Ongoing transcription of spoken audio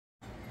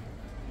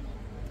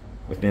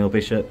with Neal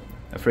Bishop,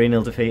 a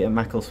 3-0 defeat at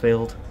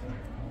Macclesfield.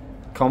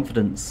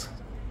 Confidence,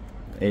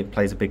 it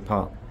plays a big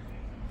part.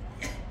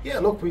 Yeah,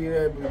 look, we knew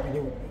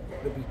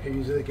there'd be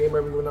periods of the game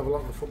where we wouldn't have a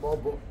lot of the football,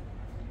 but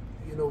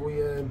you know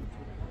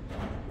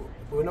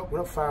we're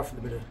not far from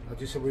the middle. I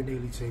just said we're a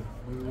nearly team.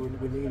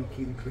 We're nearly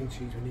keeping clean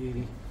sheets.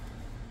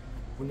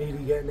 We're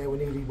nearly getting there. We're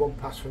nearly one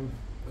pass from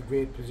a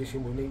great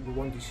position. We're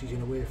one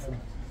decision away from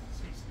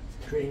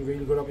creating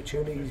really good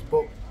opportunities.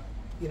 But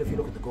you know, if you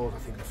look at the goals, I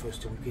think the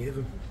first two we gave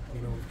them.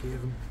 You know, we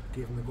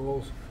gave them the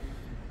goals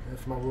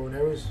from our own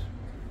errors.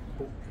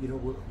 But you know,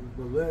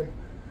 we'll learn.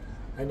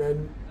 And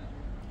then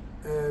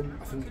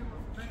I think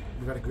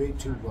we've had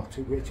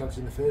two great chances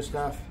in the first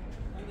half.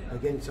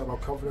 Again, it's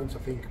about confidence. I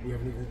think we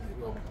haven't even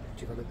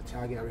if I look at the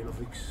target area,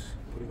 nothing's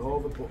put it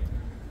over. But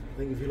I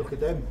think if you look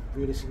at them,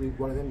 realistically,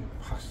 one of them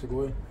has to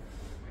go in.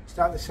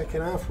 Start the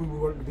second half, we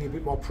wanted to be a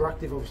bit more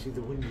proactive. Obviously,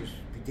 the wind was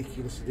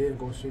ridiculous today and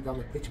going straight down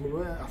the pitch. And we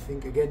were. I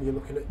think again, you're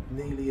looking at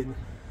Neely in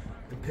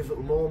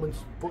pivotal moments,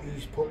 but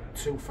he's put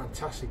two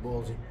fantastic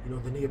balls in. You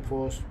know, the near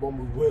post one,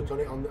 we worked on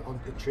it on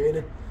the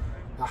training.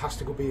 That has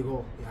to be a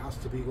goal. It has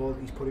to be a goal.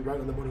 He's put it right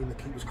on the money, and the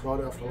keeper's clawed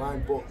it off the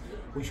line. But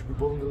we should be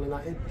bundling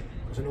that in,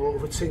 because I know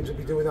other teams will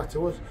be doing that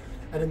to us.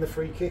 And then the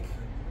free kick,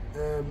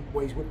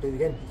 where he's whipped it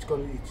again. It's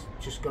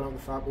just gone out the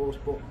far post.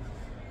 But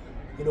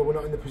you know, we're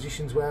not in the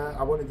positions where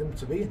I wanted them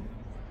to be in,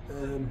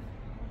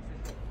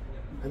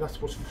 and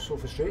that's what's so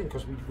frustrating,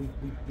 because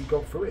we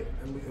got through it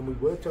and we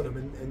worked on them.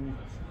 And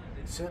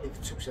certainly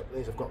the two set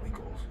plays have got to be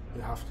goals.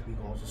 They have to be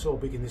goals. They're so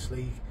big in this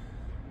league.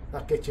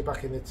 That gets you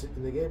back in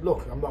the game.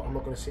 Look, I'm not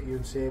going to sit here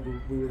and say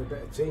we were the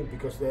better team,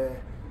 because they're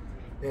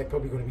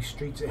probably going to be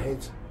streets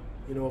ahead,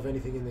 you know, of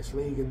anything in this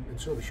league, and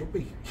so they should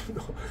be. You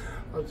know,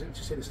 I was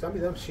just at the stand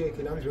with them,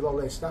 shaking hands with all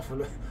their staff,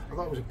 and I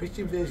thought it was a pitch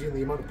invasion.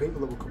 The amount of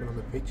people that were coming on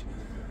the pitch,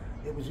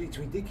 it's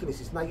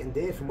ridiculous. It's night and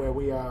day from where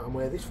we are and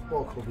where this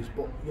football club is.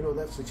 But you know,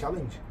 that's the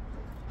challenge.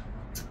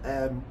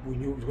 We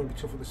knew it was going to be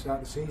tough at the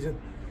start of the season.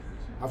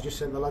 I've just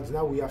said to the lads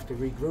now, we have to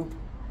regroup.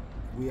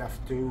 We have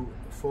to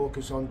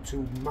focus on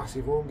two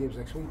massive home games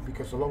next week,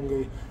 because the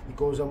longer it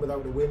goes on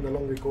without a win, the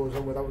longer it goes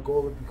on without a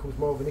goal, it becomes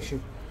more of an issue.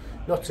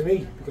 Not to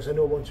me, because I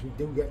know once we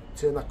do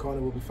turn that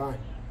corner, we'll be fine.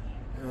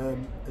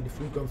 And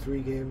if we've gone 3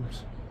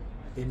 games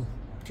in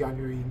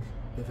January,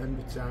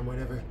 November time,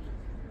 whenever,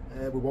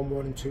 with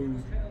 1-1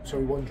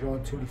 and 1 draw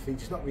and 2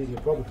 defeats, it's not really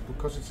a problem,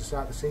 because it's the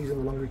start of the season.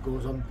 The longer it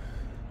goes on,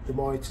 the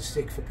more it's a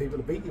stick for people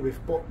to beat you with.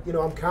 But you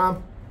know, I'm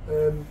calm.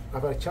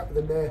 I've had a chat with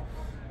them there,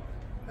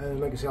 and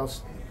like I say,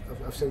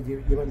 I've said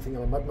you might think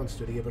I'm a madman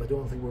stood here, but I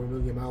don't think we're a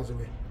million miles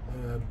away.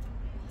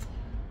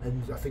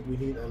 And I think we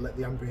need to let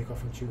the handbrake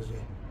off on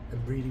Tuesday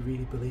and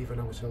really believe in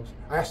ourselves.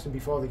 I asked them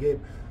before the game,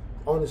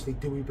 honestly,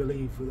 do we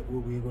believe that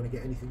we're going to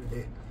get anything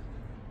today?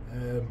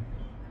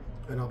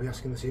 And I'll be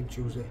asking the same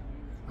Tuesday.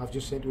 I've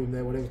just said to him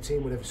there, whatever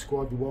team, whatever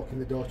squad, we walk in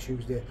the door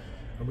Tuesday,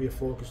 and we are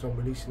focused on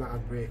releasing that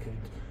handbrake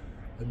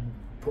and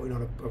putting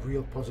on a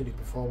real positive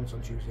performance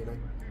on Tuesday night.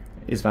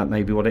 Is that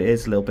maybe what it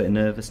is? A little bit of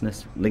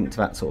nervousness linked to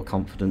that sort of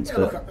confidence? Yeah,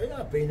 look,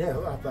 I've been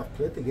there. I've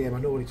played the game. I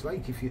know what it's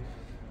like. The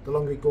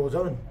longer it goes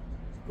on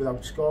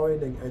without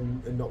scoring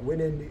and not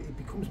winning, it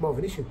becomes more of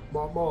an issue.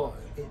 More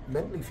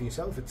mentally for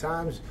yourself. At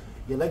times,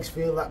 your legs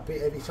feel that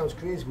bit heavy. It sounds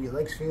crazy, but your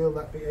legs feel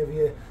that bit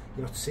heavier.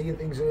 You're not seeing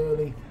things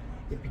early.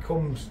 It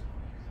becomes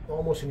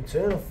almost an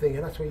internal thing,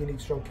 and that's where you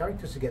need strong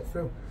characters to get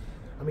through.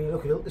 I mean,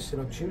 look at Ilkeston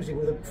on Tuesday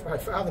with a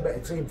far the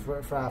better team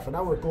for half an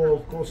hour.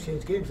 Goals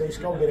change games. They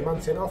score, get a man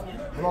 10 off,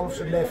 and all of a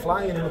sudden they're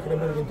flying and looking at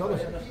 $1 million.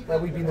 Where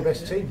we've been the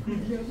best team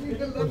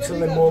until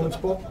them moments.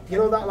 But you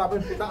know, that'll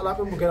happen. That'll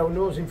happen. We'll get our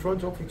nose in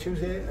front hopefully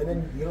Tuesday, and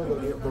then you know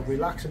they'll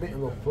relax a bit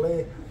and they'll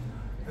play.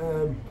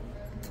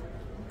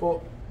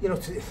 But you know,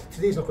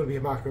 today's not going to be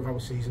a marker of our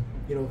season.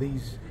 You know,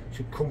 these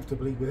should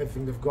comfortably, with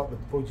everything they've got, the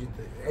budget,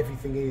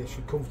 everything here,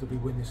 should comfortably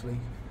win this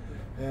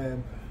league.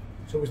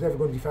 So it was never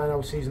going to define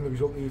our season, the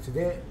result here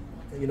today.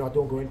 You know, I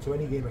don't go into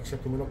any game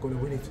accepting we're not going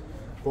to win it.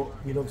 But,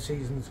 you know, the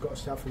season's got to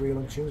start for real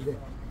on Tuesday.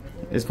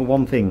 Is there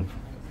one thing,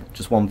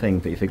 just one thing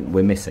that you think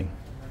we're missing?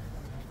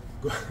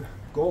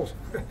 Goals.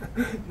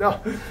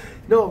 No,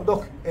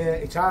 look,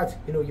 it's hard.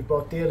 You know, you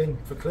brought Dale in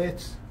for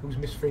Clates, who's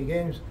missed 3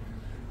 games.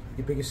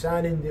 Your biggest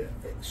signing,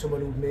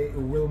 someone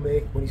who will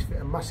make, when he's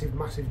fit, a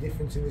massive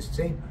difference in this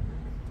team.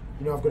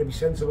 You know, I've got to be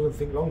sensible and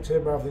think long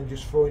term rather than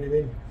just throwing him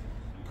in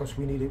because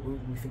we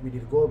think we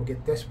need a goal. We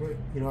get desperate.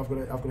 You know, I've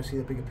got to see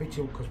the bigger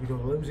picture, because we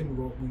don't lose him.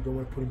 We don't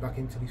want to put him back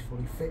in until he's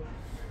fully fit.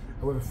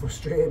 However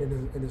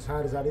frustrating and as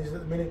hard as that is at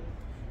the minute,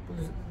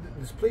 but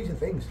there's pleasing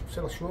things.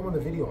 So I'll show them on the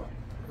video.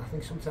 I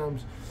think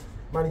sometimes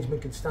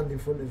management can stand in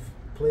front of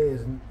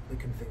players and they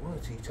can think,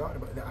 "What's he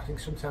talking about?" I think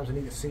sometimes I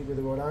need to see it with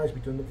their own eyes.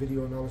 We've done the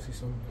video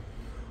analysis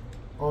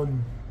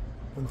on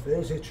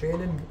Thursday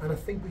training, and I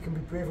think we can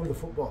be braver with the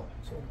football.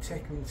 So we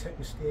take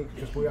mistakes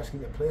because we're asking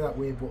to play that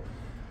way, but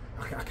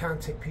I can't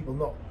take people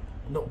not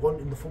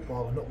wanting the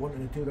football and not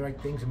wanting to do the right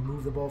things and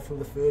move the ball through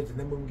the thirds, and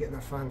then when we get in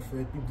that final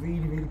third, be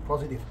really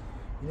positive.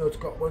 You know,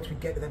 once we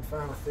get to them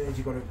final thirds,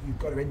 you've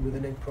got to end with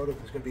an end product.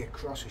 There's got to be a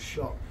cross, a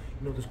shot.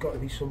 You know, there's got to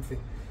be something.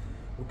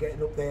 we're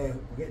getting up there,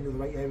 we're getting to the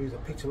right areas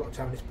of the pitch a lot of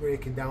time, and it's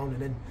breaking down,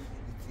 and then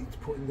it's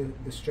putting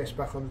the stress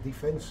back on the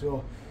defence.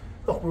 So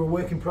look, we're a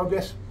work in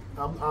progress.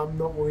 I'm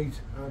not worried.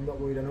 I'm not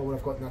worried. I know what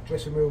I've got in that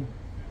dressing room.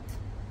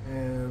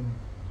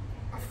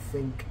 I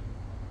think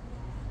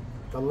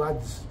the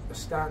lads are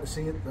starting to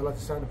see it. The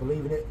lads are starting to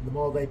believe in it. The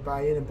more they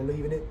buy in and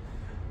believe in it,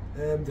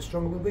 the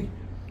stronger we'll be.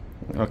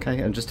 Okay,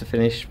 and just to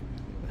finish,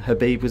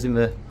 Habib was in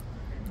the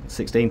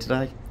 16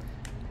 today.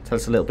 Tell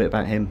us a little bit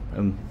about him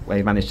and where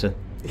he managed to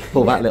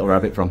pull that little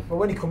rabbit from. Well,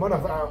 when he come on,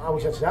 I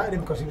wish I'd started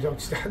him because he was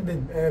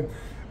outstanding.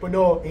 But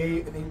no,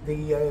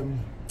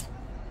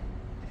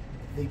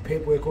 the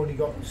paperwork only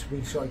got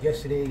screenshot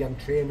yesterday. He hadn't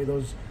trained with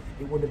us.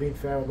 It wouldn't have been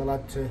fair on the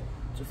lad to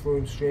throw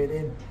him straight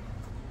in.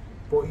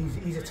 But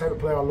he's a type of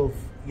player I love.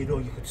 You know,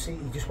 you could see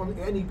he just wanted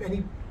any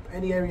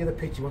area of the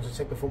pitch he wants to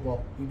take the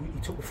football.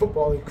 He took the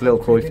football. Little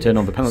Cruyff turn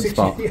on the penalty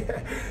spot.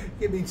 Yeah,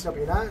 give me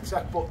something like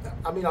that. But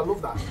I mean, I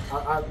love that.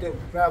 I do,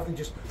 rather than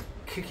just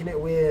kicking it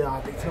away.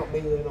 It's not me,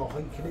 you know.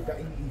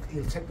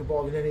 He'll take the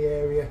ball in any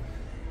area.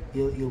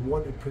 He'll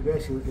want to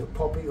progress. He'll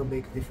pop it. He'll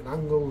make different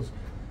angles.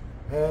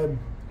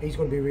 He's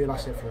going to be a real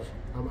asset for us.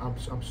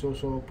 I'm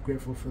so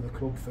grateful for the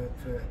club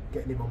for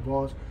getting him on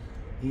board.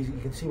 You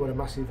can see what a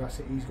massive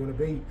asset he's going to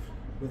be.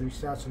 Whether he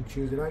starts on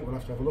Tuesday night, we'll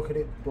have to have a look at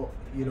it. But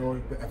you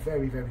know, a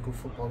very good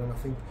footballer, and I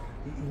think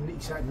he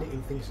started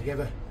knitting things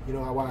together. You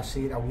know, how I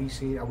see it, how we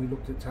see it, how we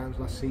looked at times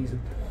last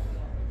season.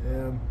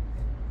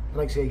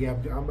 Like I say, yeah,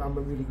 I'm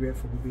really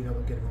grateful we've been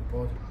able to get him on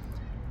board.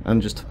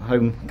 And just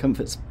home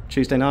comforts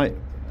Tuesday night,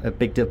 a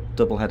big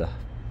double header.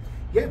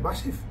 Yeah,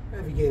 massive.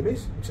 Every game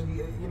is. So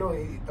you know,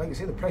 like I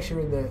say, the pressure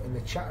and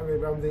the chatter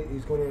around it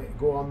is going to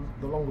go on.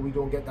 The longer we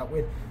don't get that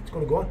win, it's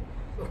going to go on.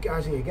 Look,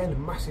 Azzy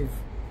again, massive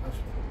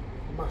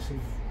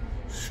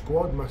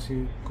squad,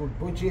 massive good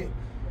budget,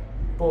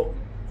 but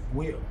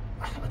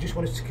I just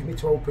want us to commit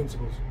to our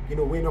principles. You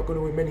know, we're not going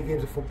to win many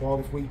games of football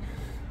if we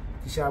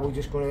decide we're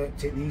just going to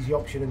take the easy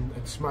option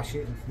and smash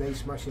it, and they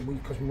smash it,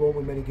 because we won't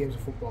win many games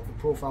of football. The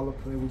profile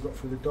of player we've got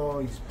through the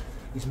door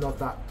is not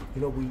that.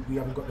 You know, we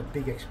haven't got the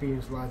big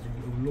experienced lads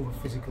who love a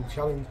physical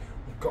challenge.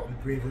 We've got to be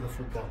brave with the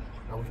football,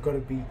 and we've got to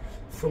be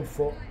front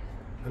foot.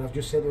 And I've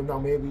just said to them now,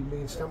 maybe me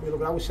and Stamp, we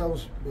look at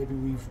ourselves, maybe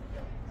we've,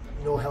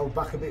 you know, held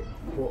back a bit,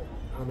 but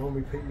I know I'm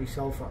repeating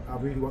myself, I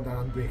really want that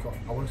handbrake off.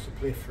 I want us to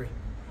play free.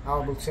 I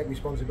will take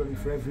responsibility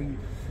for every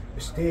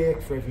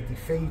mistake, for every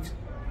defeat,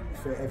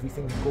 for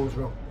everything that goes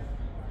wrong.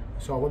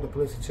 So I want the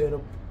players to turn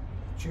up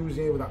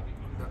Tuesday with that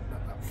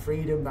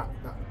freedom, that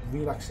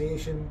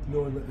relaxation,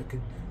 knowing that they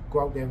can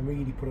go out there and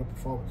really put on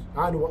performance.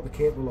 I know what they're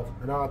capable of,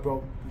 and I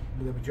brought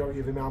the majority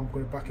of them. I'm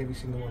going to back every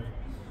single one.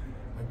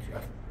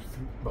 And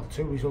well,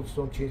 2 results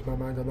don't change my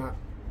mind on that.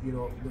 You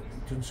know,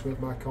 it doesn't sway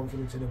my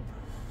confidence in them.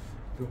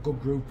 They're a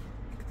good group.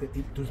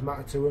 It does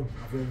matter to them.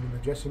 I've heard them in the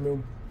dressing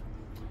room.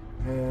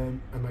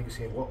 And like I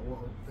say, what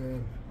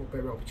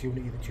better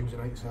opportunity than Tuesday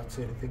night to start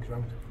turning things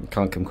around.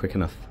 Can't come quick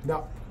enough.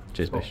 No.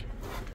 Cheers, Bish.